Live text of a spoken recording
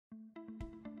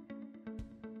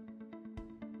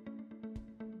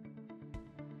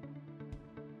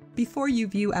Before you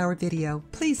view our video,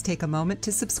 please take a moment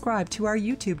to subscribe to our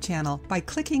YouTube channel by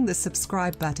clicking the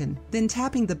subscribe button, then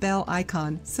tapping the bell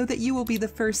icon so that you will be the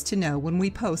first to know when we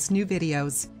post new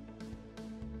videos.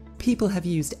 People have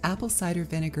used apple cider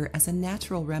vinegar as a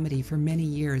natural remedy for many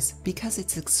years because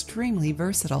it's extremely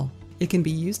versatile. It can be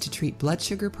used to treat blood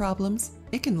sugar problems,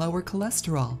 it can lower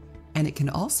cholesterol, and it can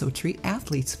also treat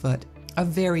athlete's foot, a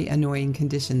very annoying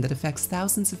condition that affects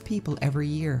thousands of people every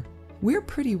year. We're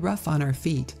pretty rough on our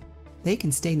feet. They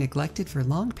can stay neglected for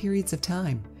long periods of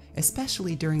time,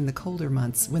 especially during the colder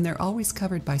months when they're always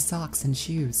covered by socks and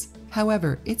shoes.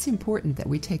 However, it's important that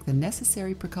we take the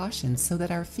necessary precautions so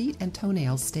that our feet and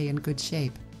toenails stay in good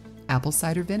shape. Apple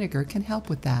cider vinegar can help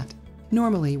with that.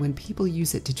 Normally, when people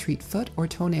use it to treat foot or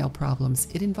toenail problems,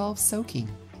 it involves soaking.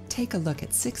 Take a look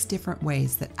at 6 different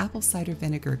ways that apple cider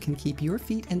vinegar can keep your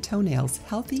feet and toenails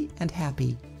healthy and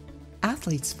happy.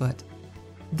 Athlete's foot.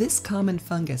 This common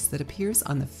fungus that appears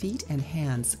on the feet and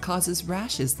hands causes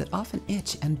rashes that often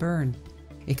itch and burn.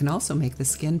 It can also make the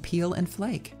skin peel and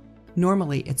flake.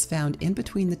 Normally, it's found in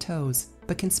between the toes,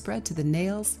 but can spread to the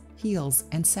nails, heels,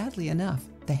 and sadly enough,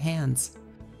 the hands.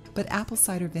 But apple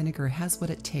cider vinegar has what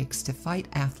it takes to fight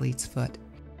athlete's foot.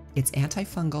 Its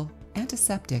antifungal,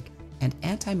 antiseptic, and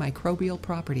antimicrobial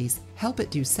properties help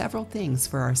it do several things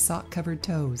for our sock-covered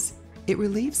toes. It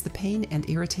relieves the pain and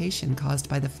irritation caused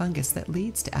by the fungus that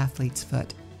leads to athlete's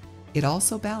foot. It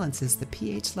also balances the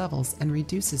pH levels and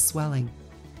reduces swelling.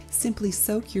 Simply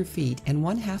soak your feet in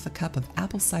 1/2 cup of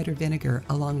apple cider vinegar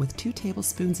along with 2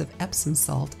 tablespoons of Epsom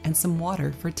salt and some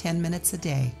water for 10 minutes a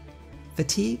day.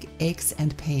 Fatigue, aches,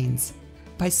 and pains.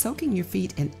 By soaking your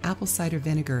feet in apple cider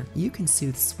vinegar, you can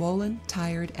soothe swollen,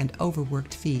 tired, and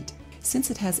overworked feet. Since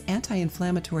it has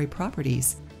anti-inflammatory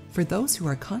properties, for those who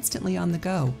are constantly on the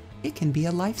go, it can be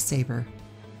a lifesaver.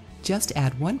 Just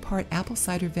add 1 part apple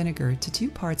cider vinegar to 2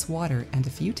 parts water and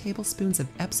a few tablespoons of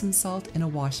Epsom salt in a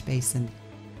wash basin.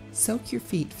 Soak your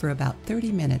feet for about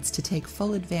 30 minutes to take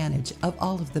full advantage of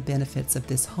all of the benefits of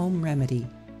this home remedy.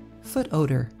 Foot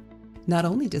odor. Not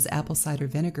only does apple cider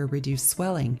vinegar reduce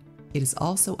swelling, it is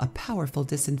also a powerful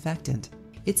disinfectant.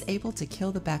 It's able to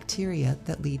kill the bacteria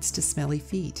that leads to smelly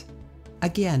feet.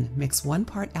 Again, mix 1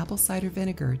 part apple cider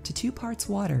vinegar to 2 parts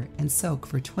water and soak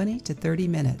for 20 to 30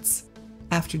 minutes.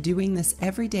 After doing this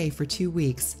every day for 2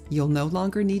 weeks, you'll no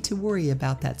longer need to worry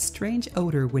about that strange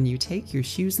odor when you take your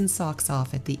shoes and socks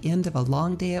off at the end of a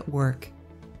long day at work.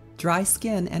 Dry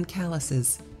skin and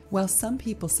calluses. While some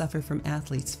people suffer from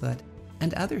athlete's foot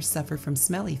and others suffer from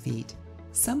smelly feet,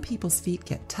 some people's feet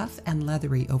get tough and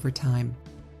leathery over time.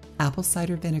 Apple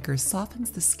cider vinegar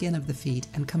softens the skin of the feet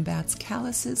and combats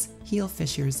calluses, heel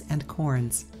fissures, and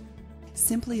corns.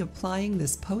 Simply applying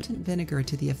this potent vinegar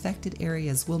to the affected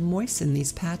areas will moisten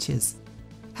these patches.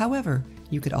 However,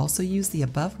 you could also use the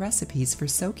above recipes for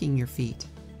soaking your feet.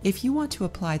 If you want to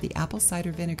apply the apple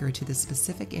cider vinegar to the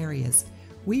specific areas,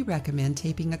 we recommend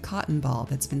taping a cotton ball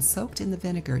that's been soaked in the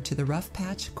vinegar to the rough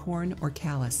patch, corn, or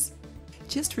callus.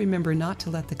 Just remember not to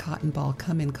let the cotton ball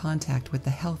come in contact with the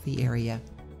healthy area.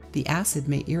 The acid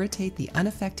may irritate the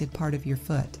unaffected part of your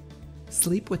foot.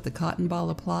 Sleep with the cotton ball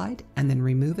applied and then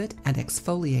remove it and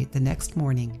exfoliate the next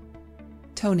morning.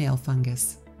 Toenail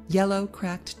fungus. Yellow,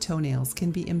 cracked toenails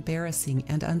can be embarrassing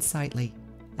and unsightly.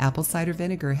 Apple cider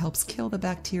vinegar helps kill the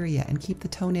bacteria and keep the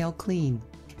toenail clean.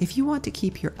 If you want to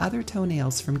keep your other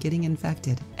toenails from getting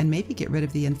infected and maybe get rid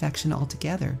of the infection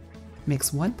altogether,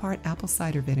 mix 1 part apple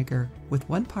cider vinegar with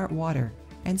 1 part water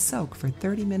and soak for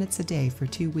 30 minutes a day for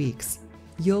 2 weeks.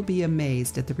 You'll be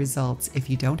amazed at the results if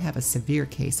you don't have a severe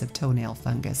case of toenail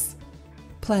fungus.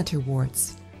 Plantar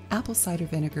warts. Apple cider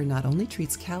vinegar not only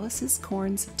treats calluses,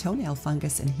 corns, toenail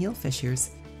fungus, and heel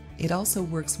fissures, it also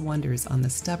works wonders on the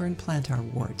stubborn plantar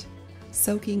wart.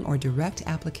 Soaking or direct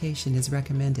application is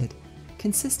recommended.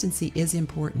 Consistency is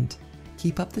important.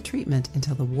 Keep up the treatment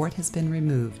until the wart has been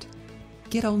removed.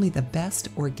 Get only the best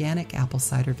organic apple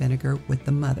cider vinegar with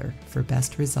the mother for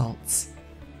best results.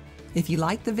 If you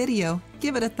liked the video,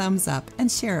 give it a thumbs up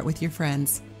and share it with your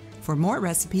friends. For more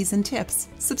recipes and tips,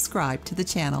 subscribe to the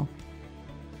channel.